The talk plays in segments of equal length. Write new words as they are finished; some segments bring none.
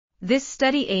This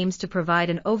study aims to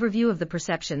provide an overview of the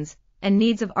perceptions and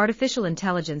needs of artificial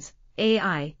intelligence,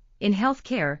 AI, in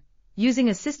healthcare, using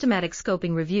a systematic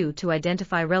scoping review to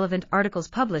identify relevant articles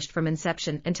published from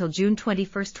inception until June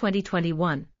 21,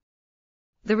 2021.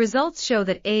 The results show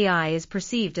that AI is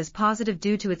perceived as positive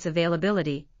due to its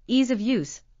availability, ease of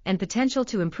use, and potential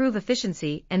to improve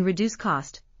efficiency and reduce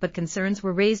cost, but concerns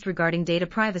were raised regarding data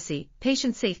privacy,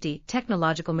 patient safety,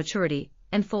 technological maturity,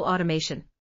 and full automation.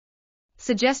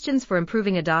 Suggestions for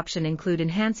improving adoption include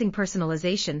enhancing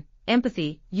personalization,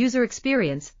 empathy, user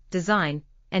experience, design,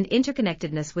 and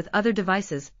interconnectedness with other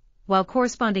devices, while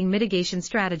corresponding mitigation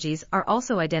strategies are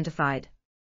also identified.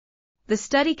 The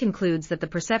study concludes that the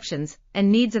perceptions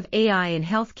and needs of AI in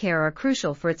healthcare are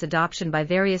crucial for its adoption by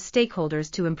various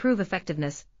stakeholders to improve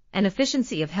effectiveness and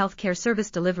efficiency of healthcare service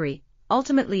delivery,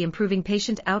 ultimately improving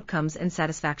patient outcomes and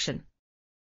satisfaction.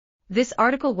 This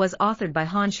article was authored by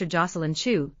Jocelyn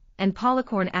and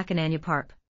Palakorn Achananuparp.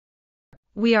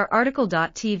 We are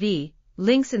RTCLTV,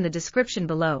 links in the description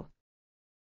below.